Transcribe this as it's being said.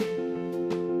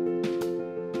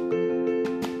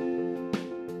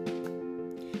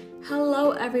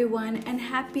everyone, and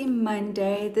happy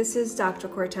Monday. This is Dr.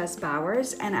 Cortez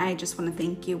Bowers, and I just want to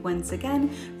thank you once again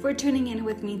for tuning in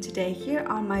with me today here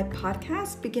on my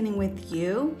podcast, Beginning With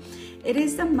You. It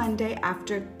is the Monday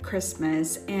after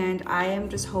Christmas, and I am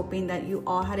just hoping that you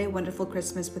all had a wonderful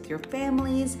Christmas with your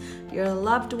families, your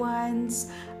loved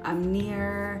ones,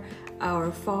 near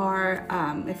or far.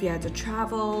 If you had to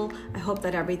travel, I hope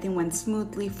that everything went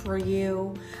smoothly for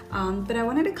you. But I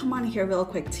wanted to come on here real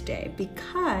quick today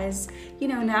because,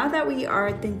 now that we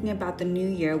are thinking about the new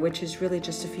year, which is really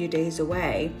just a few days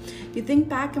away, you think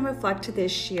back and reflect to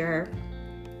this year.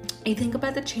 You think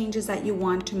about the changes that you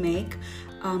want to make,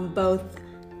 both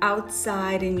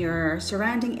outside in your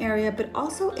surrounding area, but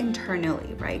also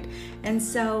internally, right? And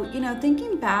so,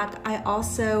 thinking back, I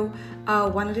also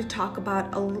wanted to talk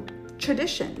about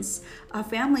traditions,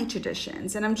 family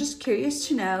traditions. And I'm just curious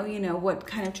to know, what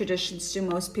kind of traditions do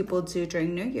most people do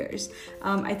during New Year's?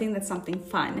 I think that's something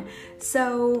fun.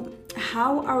 So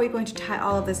how are we going to tie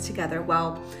all of this together?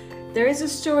 Well, there is a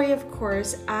story, of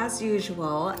course, as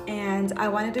usual, and I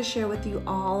wanted to share with you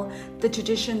all the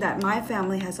tradition that my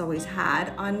family has always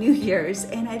had on New Year's.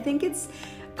 And I think it's,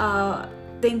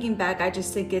 thinking back, I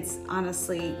just think it's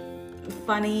honestly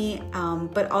funny,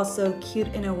 but also cute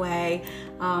in a way,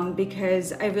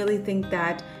 because I really think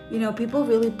that, people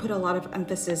really put a lot of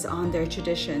emphasis on their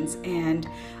traditions. And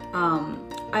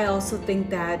I also think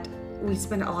that we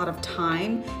spend a lot of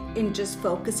time in just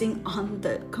focusing on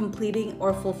the completing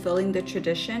or fulfilling the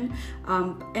tradition,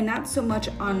 and not so much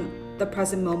on the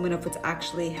present moment of what's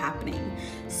actually happening.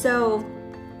 So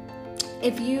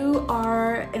if you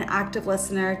are an active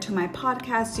listener to my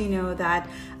podcast, you know that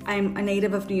I'm a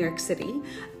native of New York City,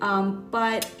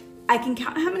 but I can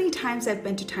count how many times I've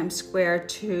been to Times Square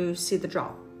to see the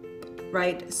drop,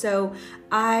 right? So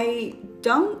I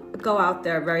don't go out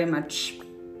there very much,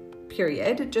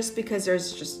 period, just because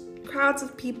there's just crowds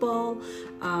of people,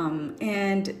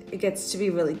 and it gets to be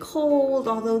really cold.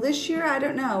 Although this year, I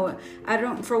don't know.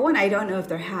 For one, I don't know if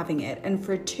they're having it. And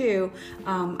for two,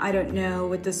 I don't know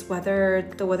with this weather,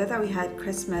 the weather that we had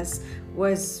Christmas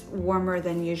was warmer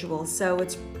than usual. So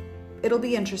it'll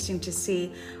be interesting to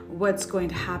see what's going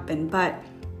to happen. But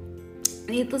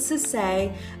needless to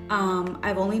say,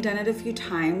 I've only done it a few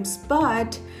times,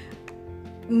 but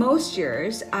most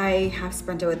years I have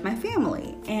spent it with my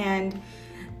family, and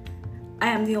I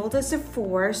am the oldest of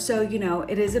four, so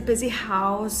it is a busy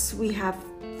house. We have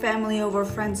family over,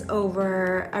 friends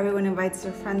over, everyone invites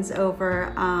their friends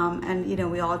over,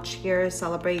 and we all cheer,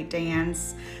 celebrate,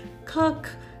 dance, cook,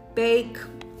 bake,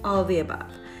 all of the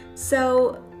above.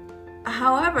 So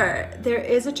however, there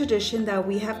is a tradition that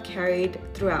we have carried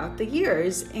throughout the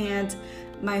years, and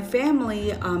my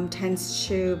family tends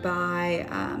to buy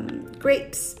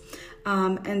grapes,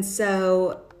 and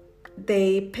so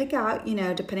they pick out,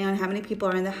 depending on how many people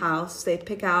are in the house, they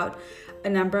pick out a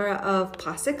number of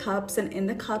plastic cups, and in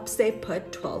the cups they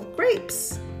put 12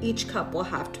 grapes. Each cup will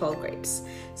have 12 grapes.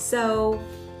 So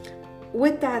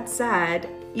with that said,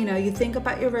 you think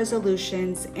about your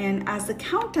resolutions, and as the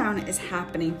countdown is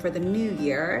happening for the new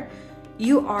year,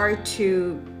 you are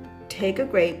to take a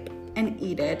grape and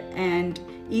eat it, and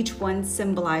each one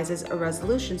symbolizes a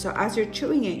resolution. So as you're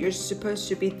chewing it, you're supposed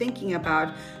to be thinking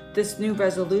about this new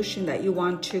resolution that you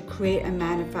want to create and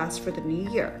manifest for the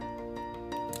new year.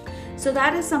 So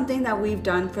that is something that we've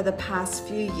done for the past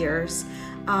few years.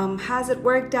 Has it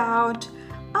worked out?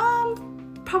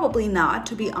 Probably not,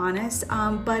 to be honest,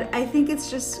 but I think it's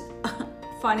just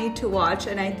funny to watch,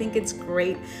 and I think it's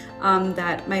great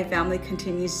that my family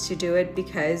continues to do it,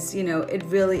 because it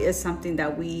really is something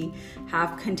that we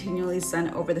have continually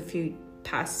done over the few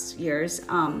past years.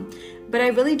 But I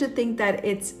really do think that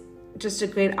it's just a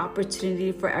great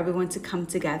opportunity for everyone to come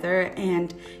together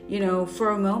and for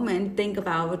a moment think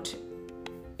about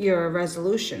your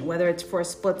resolution, whether it's for a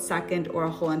split second or a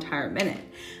whole entire minute.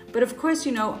 But of course,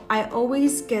 I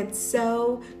always get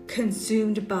so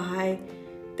consumed by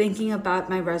thinking about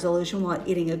my resolution while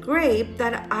eating a grape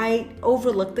that I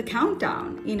overlook the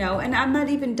countdown, and I'm not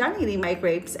even done eating my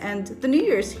grapes and the New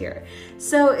Year's here.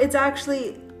 So it's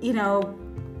actually,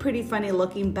 pretty funny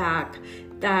looking back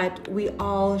that we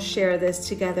all share this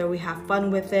together. We have fun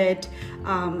with it.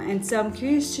 And so I'm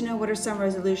curious to know, what are some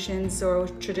resolutions or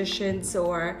traditions,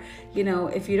 or,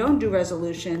 if you don't do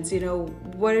resolutions,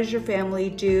 what does your family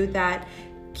do that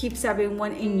keeps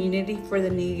everyone in unity for the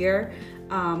new year?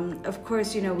 Of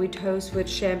course, we toast with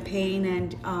champagne,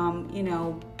 and,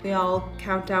 we all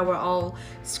count down. We're all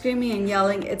screaming and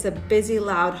yelling. It's a busy,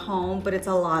 loud home, but it's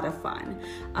a lot of fun.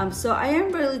 So I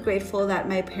am really grateful that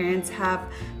my parents have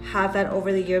had that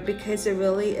over the year, because it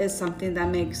really is something that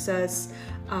makes us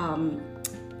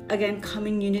again, come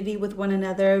in unity with one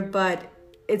another, but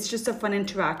it's just a fun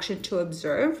interaction to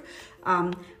observe.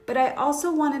 But I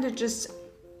also wanted to just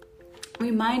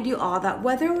remind you all that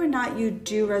whether or not you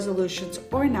do resolutions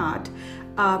or not,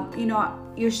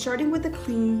 you're starting with a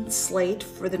clean slate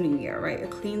for the new year, right? A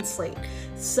clean slate.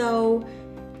 So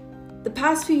the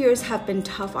past few years have been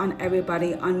tough on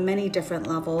everybody on many different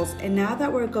levels. And now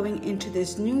that we're going into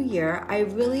this new year, I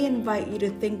really invite you to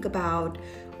think about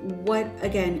what,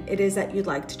 again, it is that you'd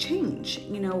like to change.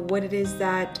 What it is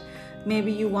that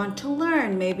maybe you want to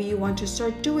learn, maybe you want to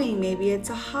start doing, maybe it's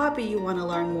a hobby you want to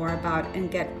learn more about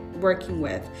and get working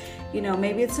with.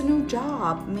 Maybe it's a new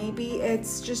job, maybe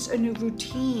it's just a new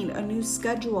routine, a new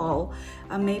schedule,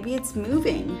 maybe it's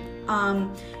moving.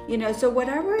 So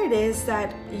whatever it is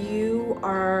that you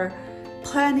are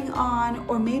planning on,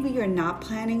 or maybe you're not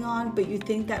planning on, but you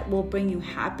think that will bring you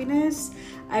happiness,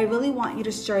 I really want you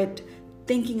to start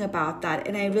thinking about that.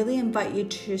 And I really invite you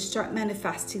to start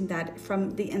manifesting that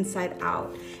from the inside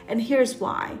out. And here's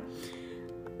why.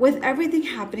 With everything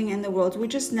happening in the world, we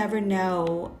just never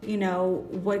know,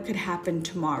 what could happen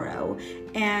tomorrow.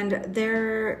 And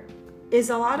there is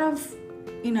a lot of,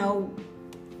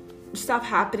 stuff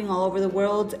happening all over the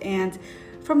world. And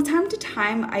from time to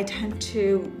time, I tend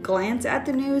to glance at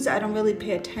the news. I don't really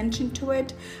pay attention to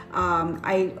it.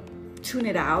 I tune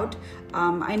it out.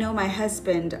 I know my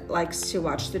husband likes to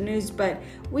watch the news, but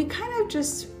we kind of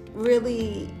just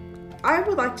really, I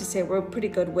would like to say we're pretty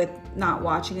good with not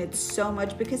watching it so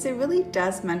much because it really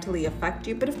does mentally affect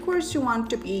you. But of course, you want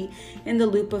to be in the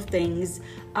loop of things.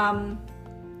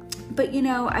 But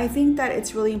I think that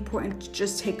it's really important to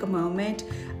just take a moment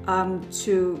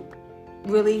to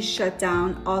really shut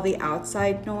down all the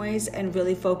outside noise and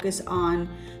really focus on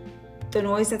the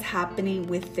noise that's happening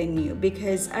within you.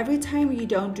 Because every time you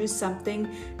don't do something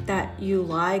that you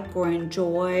like or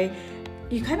enjoy,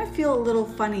 you kind of feel a little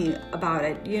funny about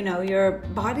it. Your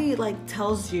body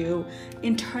tells you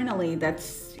internally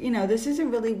that's, this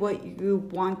isn't really what you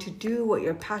want to do, what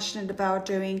you're passionate about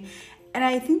doing. And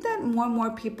I think that more and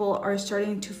more people are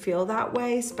starting to feel that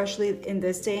way, especially in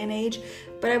this day and age.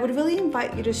 But I would really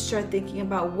invite you to start thinking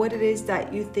about what it is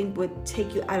that you think would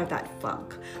take you out of that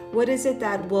funk. What is it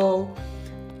that will,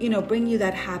 bring you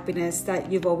that happiness that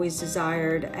you've always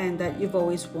desired and that you've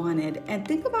always wanted? And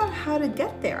think about how to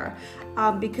get there,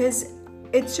 because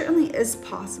it certainly is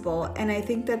possible. And I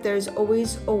think that there's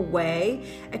always a way,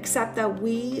 except that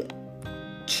we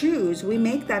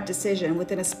make that decision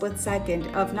within a split second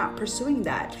of not pursuing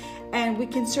that. And we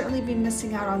can certainly be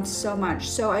missing out on so much.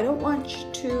 So I don't want you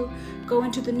to go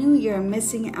into the new year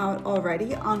missing out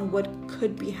already on what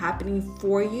could be happening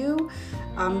for you,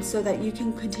 so that you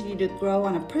can continue to grow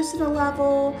on a personal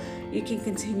level, you can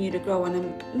continue to grow on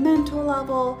a mental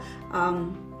level.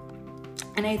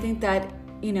 And I think that,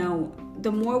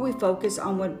 the more we focus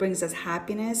on what brings us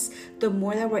happiness, the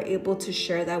more that we're able to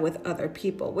share that with other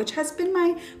people, which has been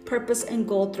my purpose and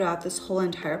goal throughout this whole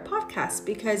entire podcast,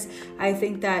 because I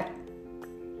think that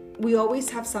we always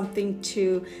have something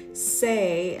to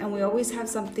say and we always have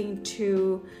something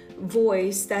to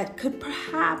voice that could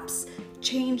perhaps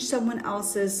change someone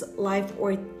else's life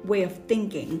or way of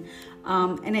thinking.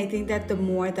 And I think that the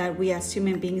more that we as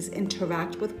human beings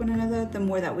interact with one another, the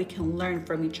more that we can learn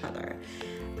from each other.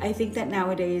 I think that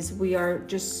nowadays we are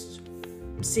just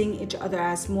seeing each other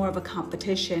as more of a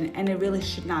competition, and it really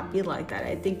should not be like that.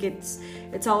 I think it's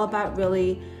all about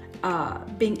really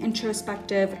being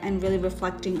introspective and really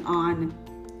reflecting on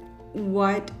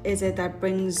what is it that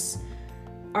brings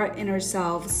our inner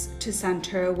selves to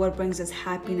center, what brings us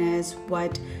happiness,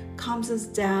 what calms us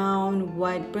down,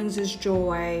 what brings us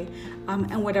joy,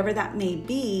 and whatever that may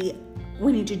be,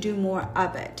 we need to do more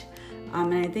of it.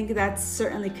 And I think that's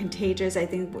certainly contagious. I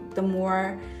think the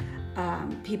more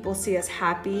people see us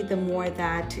happy, the more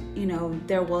that,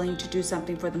 they're willing to do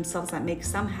something for themselves that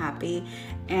makes them happy.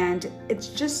 And it's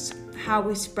just how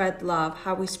we spread love,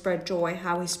 how we spread joy,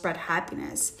 how we spread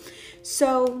happiness.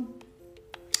 So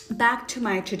back to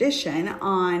my tradition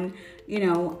on,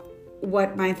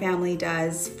 what my family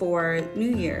does for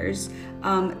New Year's.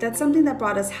 That's something that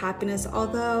brought us happiness.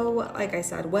 Although, like I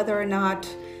said, whether or not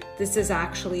this is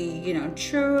actually,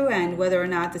 true, and whether or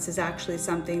not this is actually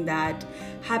something that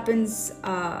happens,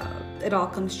 it all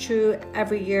comes true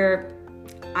every year,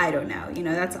 I don't know.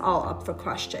 That's all up for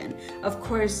question. Of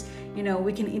course,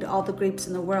 we can eat all the grapes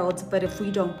in the world, but if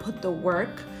we don't put the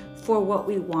work for what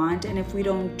we want, and if we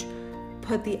don't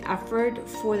put the effort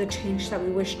for the change that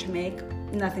we wish to make,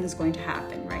 nothing's going to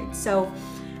happen, right? So,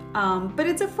 but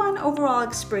it's a fun overall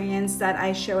experience that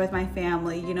I share with my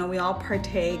family. We all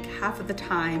partake half of the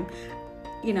time.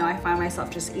 I find myself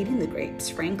just eating the grapes,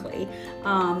 frankly.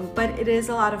 But it is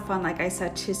a lot of fun, like I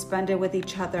said, to spend it with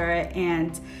each other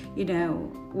and,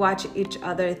 watch each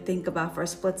other think about for a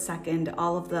split second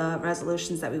all of the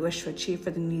resolutions that we wish to achieve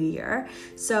for the new year.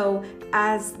 So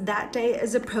as that day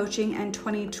is approaching and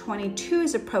 2022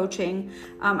 is approaching,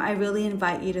 I really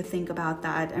invite you to think about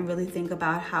that and really think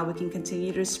about how we can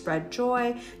continue to spread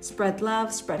joy, spread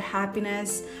love, spread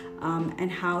happiness,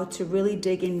 and how to really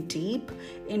dig in deep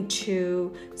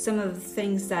into some of the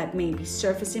things that may be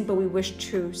surfacing, but we wish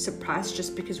to suppress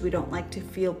just because we don't like to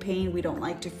feel pain, we don't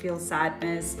like to feel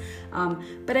sadness.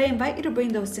 But I invite you to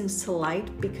bring those things to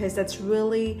light, because that's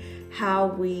really how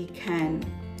we can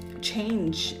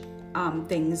change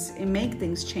things and make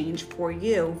things change for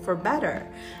you for better.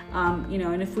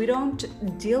 And if we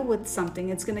don't deal with something,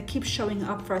 it's going to keep showing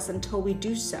up for us until we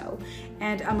do so.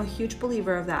 And I'm a huge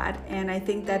believer of that. And I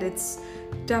think that it's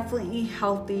definitely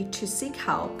healthy to seek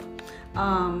help.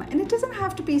 And it doesn't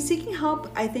have to be seeking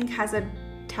help, I think, has a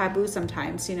taboo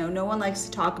sometimes. No one likes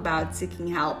to talk about seeking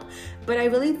help, but I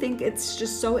really think it's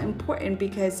just so important,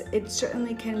 because it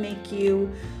certainly can make you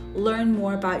learn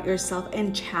more about yourself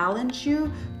and challenge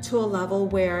you to a level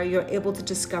where you're able to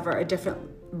discover a different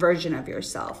version of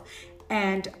yourself.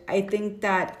 And I think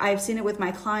that I've seen it with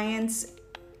my clients.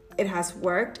 It has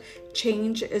worked.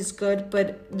 Change is good,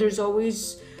 but there's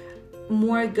always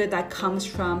more good that comes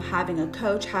from having a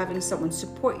coach, having someone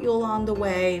support you along the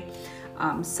way.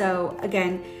 So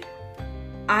again,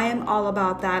 I am all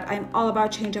about that. I'm all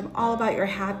about change. I'm all about your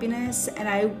happiness. And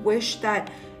I wish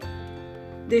that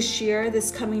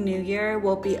this coming new year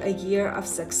will be a year of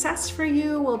success for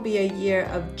you, will be a year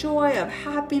of joy, of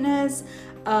happiness,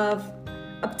 of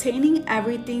obtaining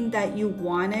everything that you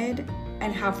wanted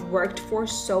and have worked for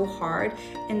so hard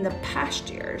in the past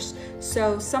years.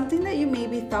 So something that you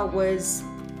maybe thought was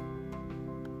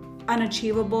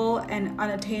unachievable and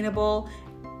unattainable,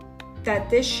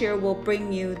 that this year will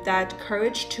bring you that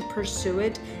courage to pursue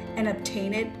it and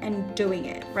obtain it and doing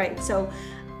it, right? So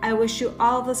I wish you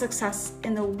all the success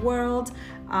in the world.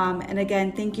 And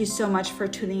again, thank you so much for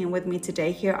tuning in with me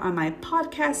today here on my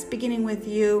podcast, Beginning With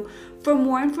You. For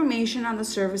more information on the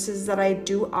services that I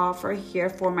do offer here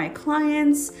for my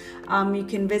clients, you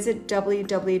can visit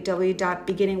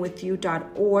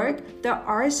www.beginningwithyou.org. There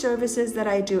are services that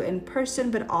I do in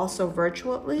person, but also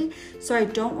virtually. So I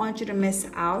don't want you to miss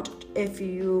out if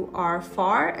you are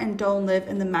far and don't live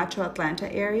in the Metro Atlanta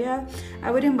area.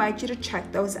 I would invite you to check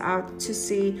those out to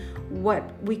see what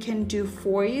we can do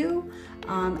for you.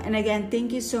 And again,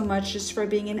 thank you so much just for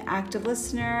being an active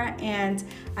listener, and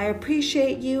I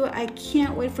appreciate you. I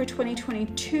can't wait for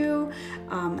 2022.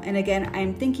 And again,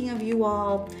 I'm thinking of you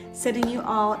all, sending you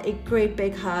all a great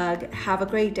big hug. Have a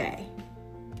great day.